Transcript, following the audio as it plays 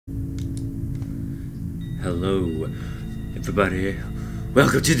Hello, everybody.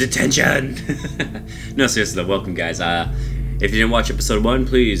 Welcome to Detention! No, seriously, though, welcome, guys. If you didn't watch episode 1,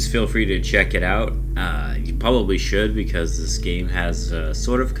 please feel free to check it out. You probably should, because this game has a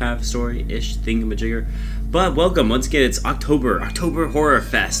sort of kind of story-ish thingamajigger. But welcome, once again, it's October Horror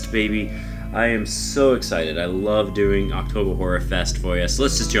Fest, baby. I am so excited. I love doing October Horror Fest for you. So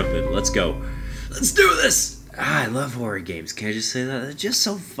let's just jump in. Let's go. Let's do this! I love horror games. Can I just say that? They're just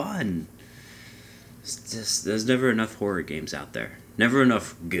so fun. There's never enough horror games out there. Never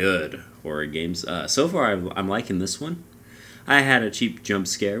enough good horror games. So far, I'm liking this one. I had a cheap jump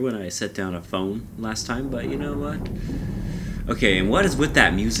scare when I set down a phone last time, but you know what? Okay, and what is with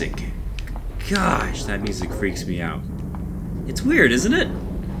that music? Gosh, that music freaks me out. It's weird, isn't it?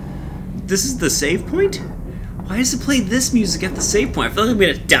 This is the save point? Why does it play this music at the save point? I feel like I'm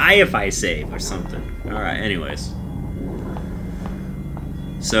gonna die if I save or something. Alright, anyways.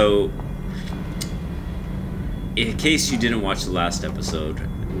 So, in case you didn't watch the last episode,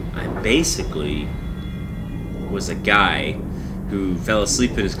 I basically was a guy who fell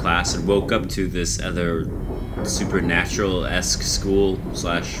asleep in his class and woke up to this other supernatural-esque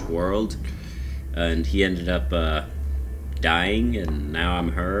school/world, and he ended up dying, and now I'm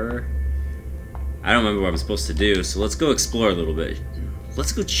her. I don't remember what I'm supposed to do, so let's go explore a little bit.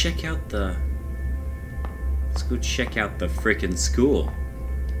 Let's go check out the frickin' school.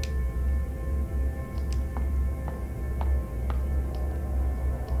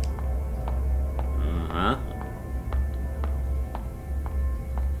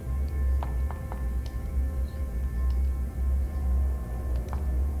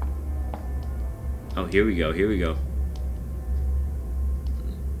 Oh, here we go, here we go.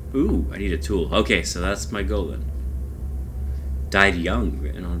 Ooh, I need a tool. Okay, so that's my goal then. Died young,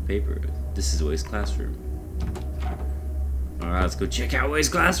 written on paper. This is Way's classroom. Alright, let's go check out Way's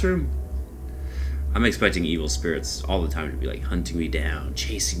classroom. I'm expecting evil spirits all the time to be like hunting me down,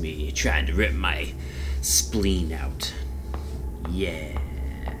 chasing me, trying to rip my spleen out. Yeah.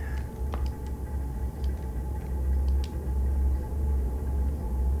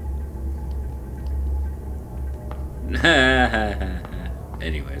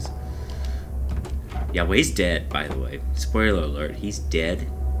 Anyways. Yeah, Way's dead, by the way. Spoiler alert, he's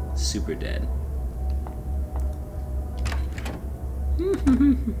dead. Super dead.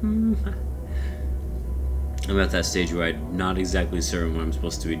 I'm at that stage where I'm not exactly certain what I'm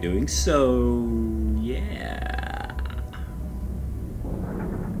supposed to be doing, so yeah.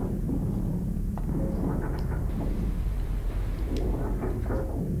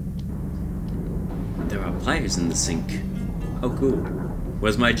 There are pliers in the sink. Oh, cool.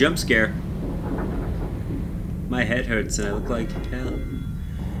 Where's my jump scare? My head hurts and I look like hell.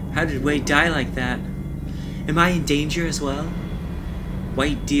 How did Wade die like that? Am I in danger as well?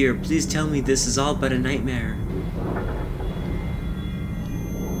 White dear, please tell me this is all but a nightmare.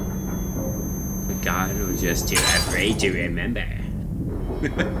 Forgotten or just too afraid to remember?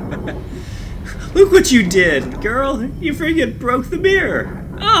 Look what you did, girl! You freaking broke the mirror!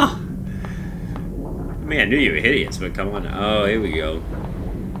 Oh! I mean, I knew you were hideous, but come on. Oh, here we go.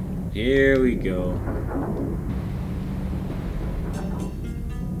 Here we go.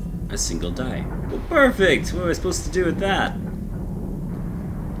 A single die. Well, perfect! What am I supposed to do with that?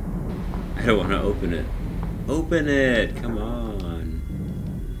 I don't want to open it. Open it! Come on.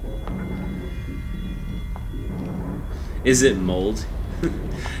 Is it mold?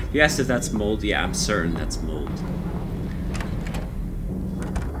 You asked if that's mold? Yeah, I'm certain that's mold.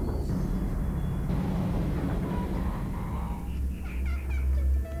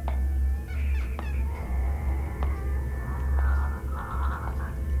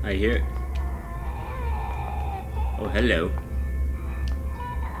 I hear it. Oh, hello.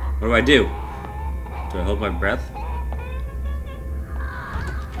 What do I do? Do I hold my breath?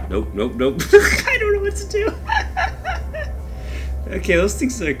 Nope, nope, nope. I don't know what to do. Okay, those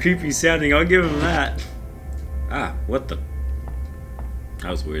things are creepy sounding. I'll give them that. Ah, what the? That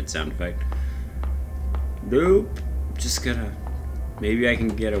was a weird sound effect. Nope. Just gonna... Maybe I can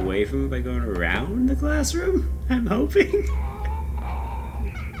get away from it by going around the classroom? I'm hoping.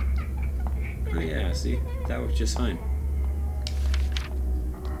 Oh yeah, see? That worked just fine.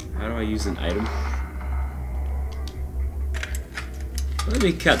 How do I use an item? Let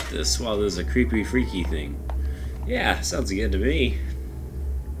me cut this while there's a creepy, freaky thing. Yeah, sounds good to me.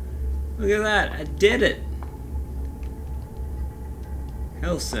 Look at that, I did it!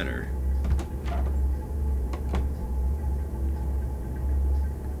 Health Center.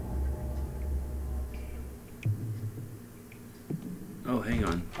 Oh, hang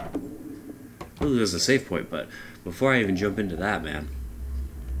on. Oh, there's a save point, but before I even jump into that, man,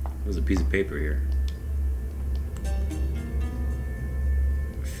 there's a piece of paper here.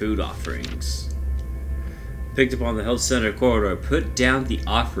 food offerings. Picked up on the health center corridor. Put down the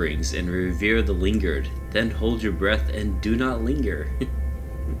offerings and revere the lingered. Then hold your breath and do not linger.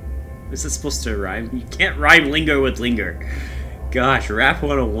 Is this supposed to rhyme? You can't rhyme linger with linger. Gosh, rap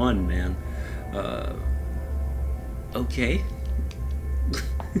 101, man. Okay.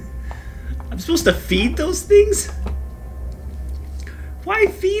 I'm supposed to feed those things? Why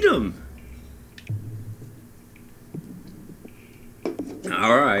feed them?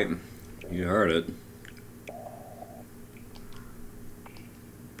 Alright. You heard it.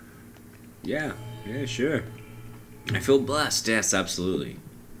 Yeah, sure. I feel blessed. Yes, absolutely.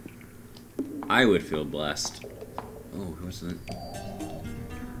 I would feel blessed. Oh, what's that?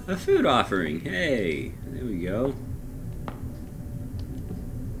 A food offering. Hey, there we go.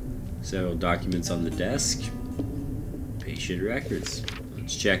 Several documents on the desk. Patient records.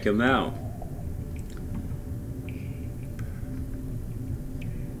 Let's check them out.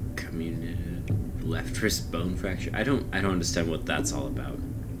 Left wrist bone fracture. I don't understand what that's all about.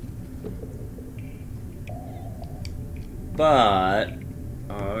 But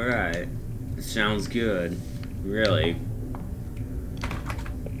alright. Sounds good. Really.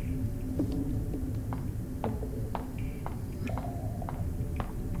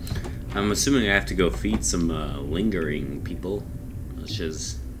 I'm assuming I have to go feed some lingering people. Which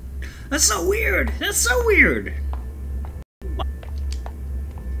is... That's so weird! That's so weird!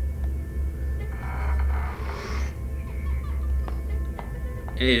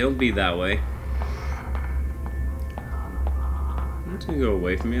 Hey, don't be that way. I'm just gonna go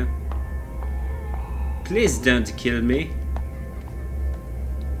away from you. Please don't kill me.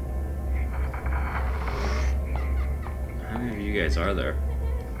 How many of you guys are there?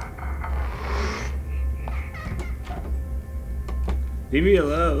 Leave me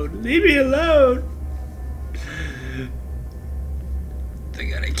alone. Leave me alone.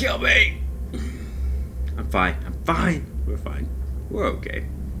 They're gonna kill me. I'm fine. I'm fine. We're fine. We're okay.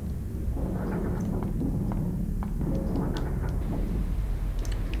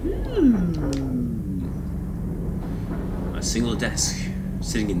 A single desk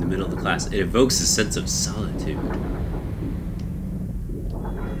sitting in the middle of the class. It evokes a sense of solitude.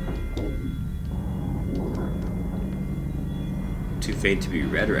 Too faint to be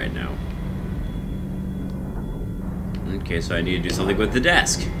read right now. Okay, so I need to do something with the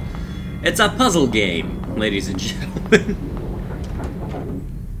desk. It's a puzzle game, ladies and gentlemen.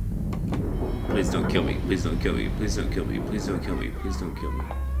 Please don't kill me. Please don't kill me. Please don't kill me. Please don't kill me. Please don't kill me.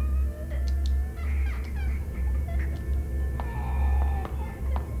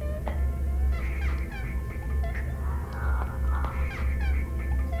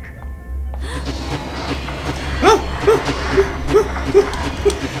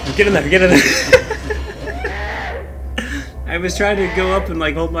 Get in there. Get in there. I was trying to go up and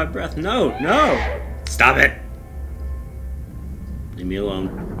like hold my breath. No, no. Stop it. Leave me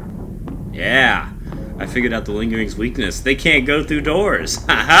alone. Yeah, I figured out the lingering's weakness. They can't go through doors.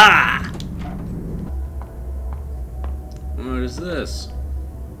 Ha ha! What is this?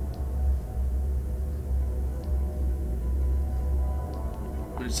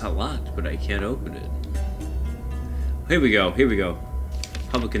 It's locked, but I can't open it. Here we go. Here we go.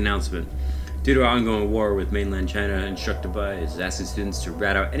 Public announcement. Due to our ongoing war with mainland China, Instructor is asking students to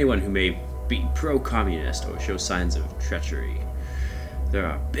rat out anyone who may be pro-communist or show signs of treachery. There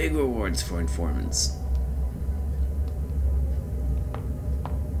are big rewards for informants.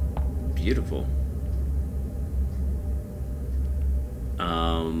 Beautiful.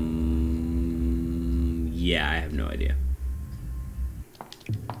 Yeah, I have no idea.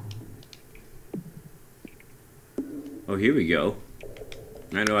 Oh, here we go.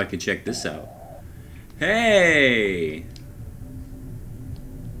 I know I can check this out. Hey!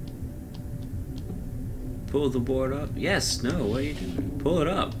 Pull the board up? Yes, no, what are you doing? Pull it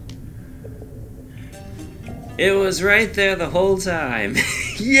up. It was right there the whole time.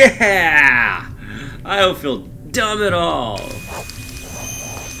 Yeah! I don't feel dumb at all.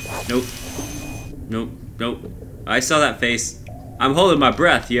 Nope. Nope. Nope. I saw that face. I'm holding my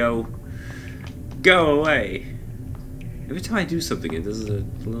breath, yo. Go away. Every time I do something, it does a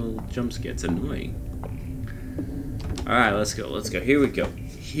little jump scare. It's annoying. Alright, let's go. Let's go. Here we go.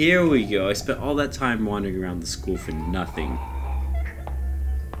 Here we go. I spent all that time wandering around the school for nothing.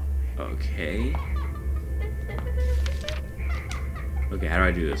 Okay. Okay, how do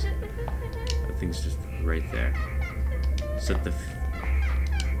I do this? The thing's just right there. Set the...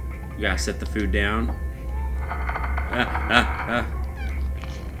 You gotta set the food down.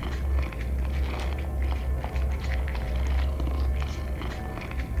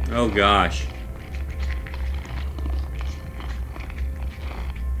 Oh gosh.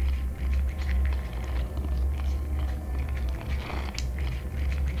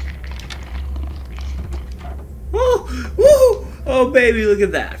 Oh, baby, look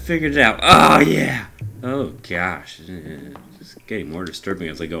at that. Figured it out. Oh, yeah. Oh, gosh. It's getting more disturbing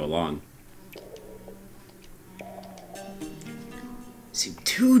as I go along. See,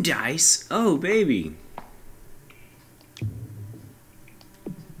 2 dice. Oh, baby.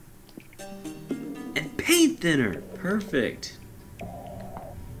 And paint thinner. Perfect.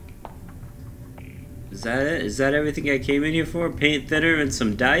 Is that it? Is that everything I came in here for? Paint thinner and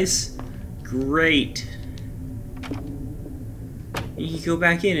some dice? Great. You can go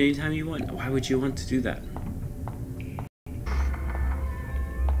back in anytime you want. Why would you want to do that?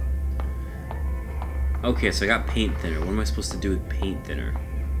 Okay, so I got paint thinner. What am I supposed to do with paint thinner?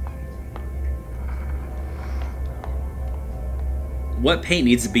 What paint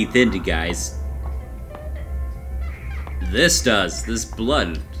needs to be thinned, guys? This does. This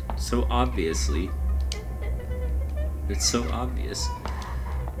blood. So obviously. It's so obvious.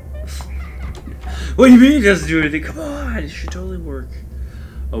 What do you mean it doesn't do anything? Come on, it should totally work.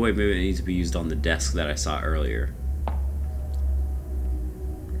 Oh wait, maybe it needs to be used on the desk that I saw earlier.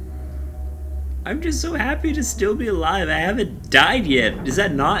 I'm just so happy to still be alive. I haven't died yet. Is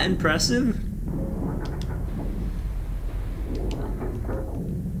that not impressive?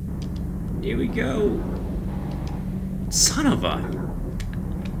 Here we go. Son of a...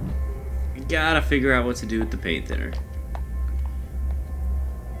 Gotta figure out what to do with the paint thinner.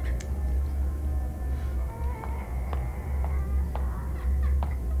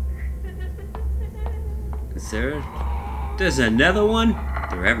 There's another one?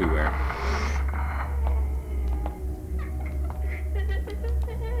 They're everywhere.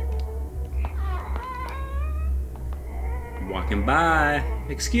 Walking by.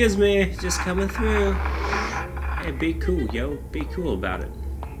 Excuse me, just coming through. Hey, be cool, yo. Be cool about it.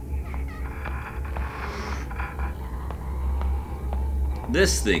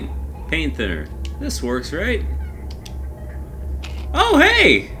 This thing. Paint thinner. This works, right? Oh,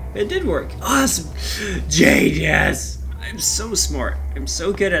 hey! It did work. Awesome. Jade, yes. I'm so smart. I'm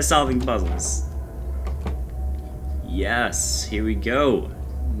so good at solving puzzles. Yes. Here we go.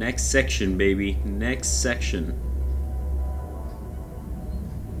 Next section, baby. Next section.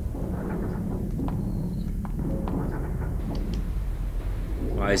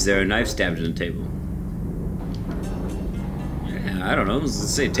 Why is there a knife stabbed in the table? Yeah, I don't know. Let's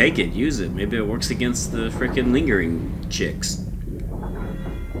say take it. Use it. Maybe it works against the frickin' lingering chicks.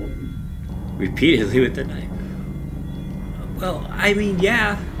 Repeatedly with the knife. Well, I mean,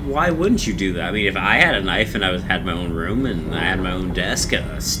 yeah. Why wouldn't you do that? I mean, if I had a knife and I had my own room and I had my own desk,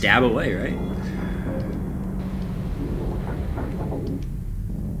 stab away, right?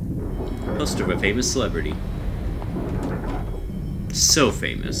 Poster of a famous celebrity. So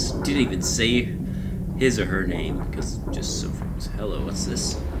famous. Didn't even say his or her name because just so famous. Hello, what's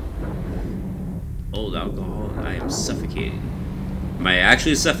this? Old alcohol. I am suffocating. Am I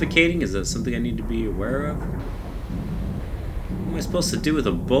actually suffocating? Is that something I need to be aware of? What am I supposed to do with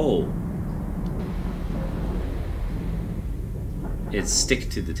a bowl? It's stuck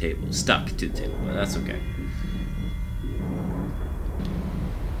to the table. Stuck to the table. Well, that's okay.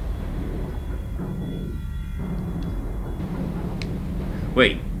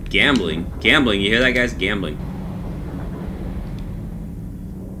 Wait, gambling? Gambling, you hear that, guys? Gambling.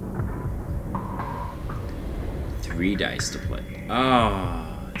 Three dice to play.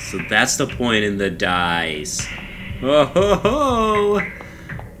 Oh, so that's the point in the dice. Oh ho ho!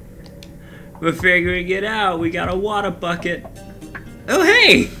 We're figuring it out. We got a water bucket. Oh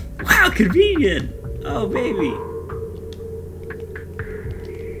hey! Wow, convenient. Oh baby.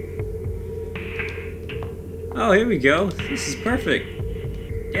 Oh, here we go. This is perfect.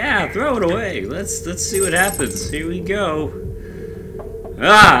 Yeah, throw it away. Let's see what happens. Here we go.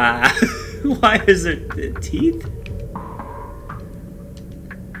 Ah! Why is there teeth?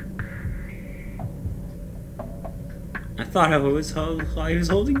 I thought I was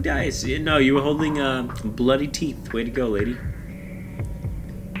holding dice. No, you were holding bloody teeth. Way to go, lady.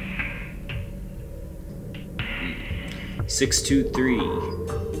 623.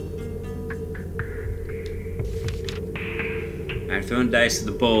 I've thrown dice to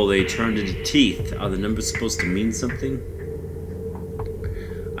the bowl. They turned into teeth. Are the numbers supposed to mean something?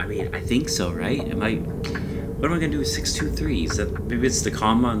 I mean, I think so, right? What am I gonna do with 623? Is that maybe it's the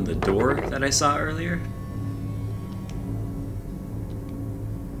comma on the door that I saw earlier?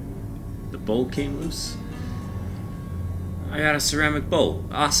 The bowl came loose. I got a ceramic bowl.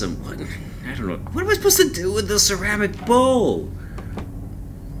 Awesome. What? I don't know. What am I supposed to do with the ceramic bowl?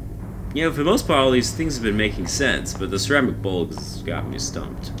 You know, for the most part, all these things have been making sense, but the ceramic bowl has got me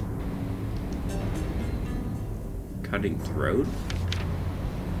stumped. Cutting throat?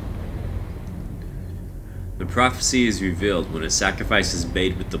 The prophecy is revealed when a sacrifice is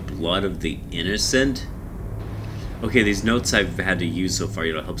made with the blood of the innocent. Okay, these notes I've had to use so far,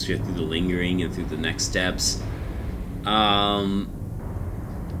 you know, it helps you through the lingering and through the next steps.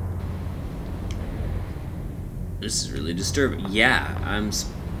 This is really disturbing. Yeah, I'm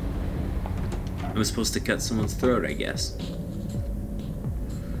supposed to cut someone's throat, I guess.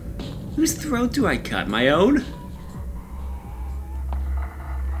 Whose throat do I cut? My own?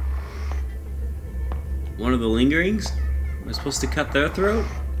 One of the lingerings? Am I supposed to cut their throat?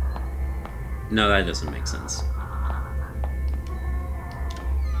 No, that doesn't make sense.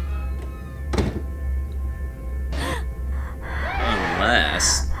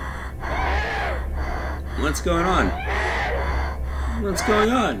 Unless... What's going on? What's going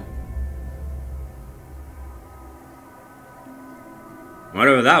on?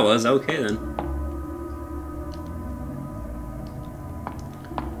 Whatever that was, okay then.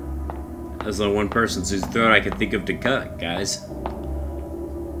 There's only one person whose throat I can think of to cut, guys.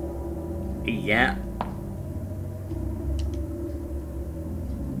 Yeah.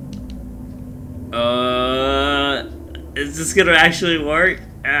 Is this gonna actually work?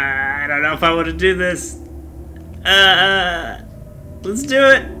 I don't know if I want to do this. Let's do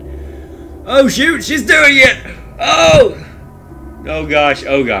it. Oh shoot, she's doing it! Oh! Oh gosh,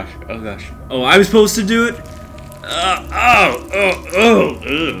 oh gosh, oh gosh. Oh, I was supposed to do it?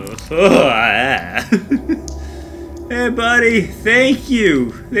 Hey buddy, thank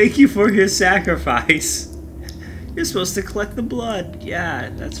you. Thank you for your sacrifice. You're supposed to collect the blood. Yeah,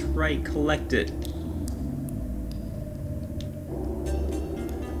 that's right, collect it.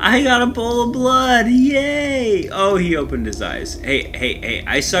 I got a bowl of blood, yay! Oh, he opened his eyes. Hey,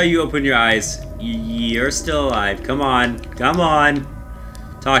 I saw you open your eyes. You're still alive, come on, come on.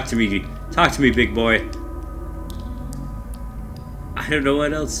 Talk to me, big boy. I don't know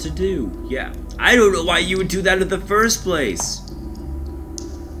what else to do. Yeah, I don't know why you would do that in the first place.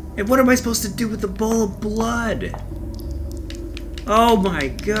 And what am I supposed to do with the bowl of blood? Oh my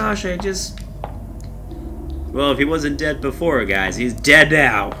gosh, well, if he wasn't dead before, guys, he's dead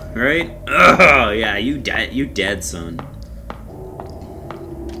now, right? Oh, yeah, you dead, son.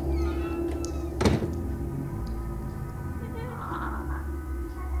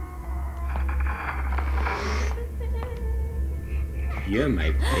 You're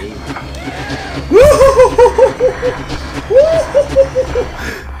my baby.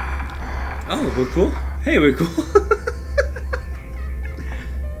 Oh, we're cool. Hey, we're cool.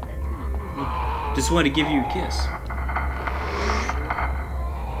 Just want to give you a kiss.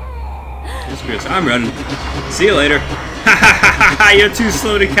 That's good. I'm running. See you later. You're too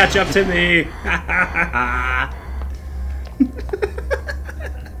slow to catch up to me. I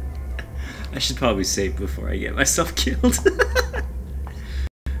should probably save before I get myself killed.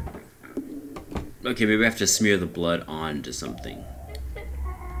 Okay, maybe I have to smear the blood onto something.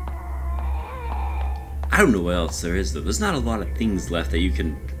 I don't know what else there is though. There's not a lot of things left that you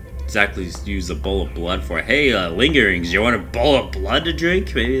can exactly use a bowl of blood for. Hey, lingerings, you want a bowl of blood to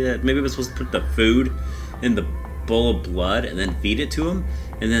drink? Maybe I'm supposed to put the food in the bowl of blood and then feed it to them,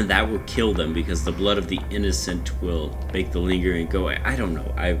 and then that will kill them because the blood of the innocent will make the lingering go away. I don't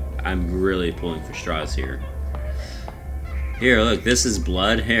know. I'm really pulling for straws here. Here, look, this is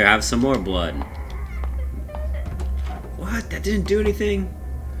blood. Here, have some more blood. What? That didn't do anything?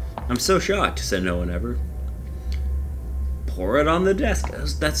 I'm so shocked, said no one ever. Pour it on the desk.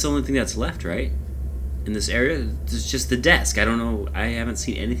 That's the only thing that's left, right? In this area, it's just the desk. I don't know. I haven't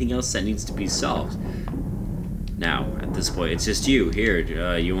seen anything else that needs to be solved. Now, at this point, it's just you. Here,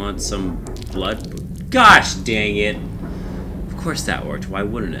 you want some blood? Gosh dang it. Of course that worked. Why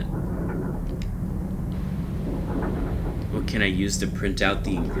wouldn't it? What can I use to print out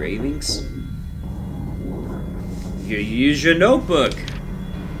the engravings? You use your notebook.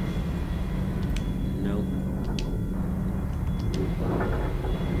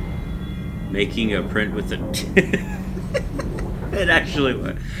 Making a print with a... It actually...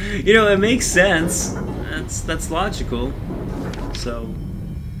 You know, it makes sense. That's logical. So...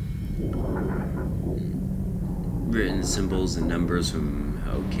 Written symbols and numbers from...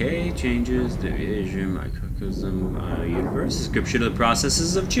 Okay, changes, division, microcosm, universe, description of the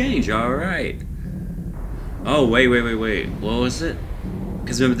processes of change. Alright. Oh, wait. What was it?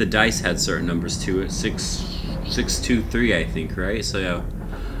 Because remember the dice had certain numbers to it. 6, 2, 3, I think, right? So, yeah.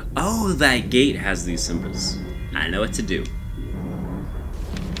 Oh, that gate has these symbols. I know what to do.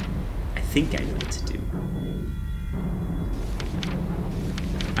 I think I know what to do.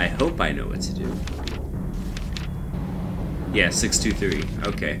 I hope I know what to do. Yeah, 6, 2, 3.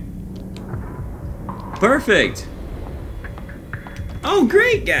 Okay. Perfect! Oh,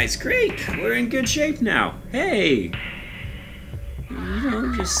 great, guys, great! We're in good shape now. Hey! You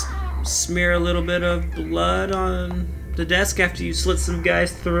know, just smear a little bit of blood on the desk after you slit some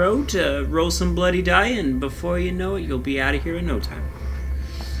guy's throat, roll some bloody die, and before you know it, you'll be out of here in no time.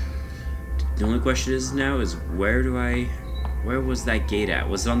 The only question is now is where was that gate at?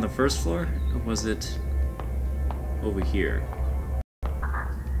 Was it on the first floor? Or was it over here?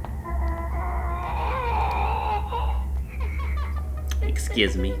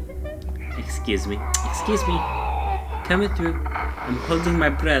 Excuse me. Excuse me. Excuse me. Coming through. I'm holding my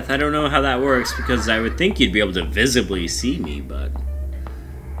breath. I don't know how that works because I would think you'd be able to visibly see me, but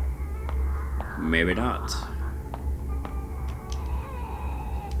maybe not.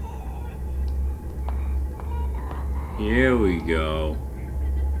 Here we go.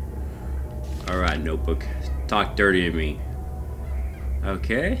 Alright, notebook. Talk dirty to me.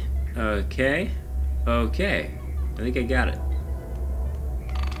 Okay. Okay. Okay. I think I got it.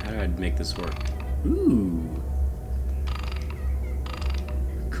 How do I make this work? Ooh.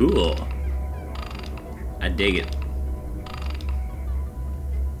 Cool. I dig it.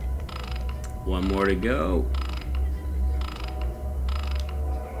 One more to go.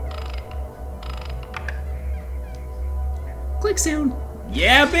 Click sound.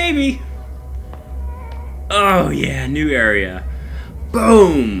 Yeah, baby. Oh, yeah, new area.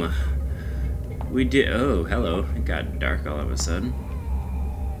 Boom. We did. Oh, hello. It got dark all of a sudden.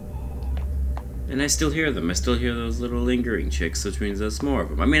 And I still hear them. I still hear those little lingering chicks, which means there's more of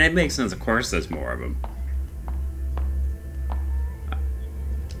them. I mean, it makes sense. Of course there's more of them.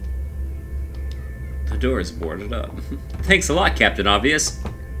 The door is boarded up. Thanks a lot, Captain Obvious.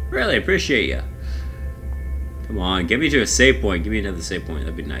 Really appreciate you. Come on, get me to a save point. Give me another save point.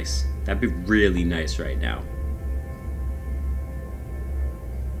 That'd be nice. That'd be really nice right now.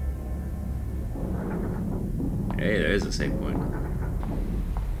 Hey, there's a save point.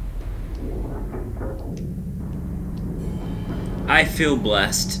 I feel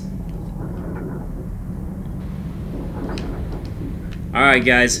blessed. Alright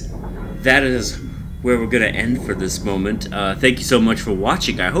guys, that is where we're going to end for this moment. Thank you so much for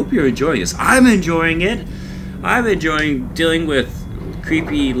watching. I hope you're enjoying this. I'm enjoying it. I'm enjoying dealing with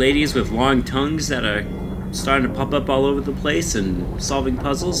creepy ladies with long tongues that are starting to pop up all over the place and solving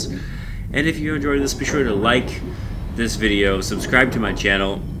puzzles. And if you enjoyed this, be sure to like this video, subscribe to my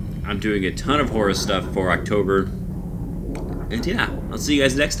channel. I'm doing a ton of horror stuff for October. And yeah, I'll see you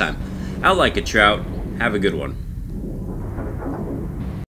guys next time. Out like a trout. Have a good one.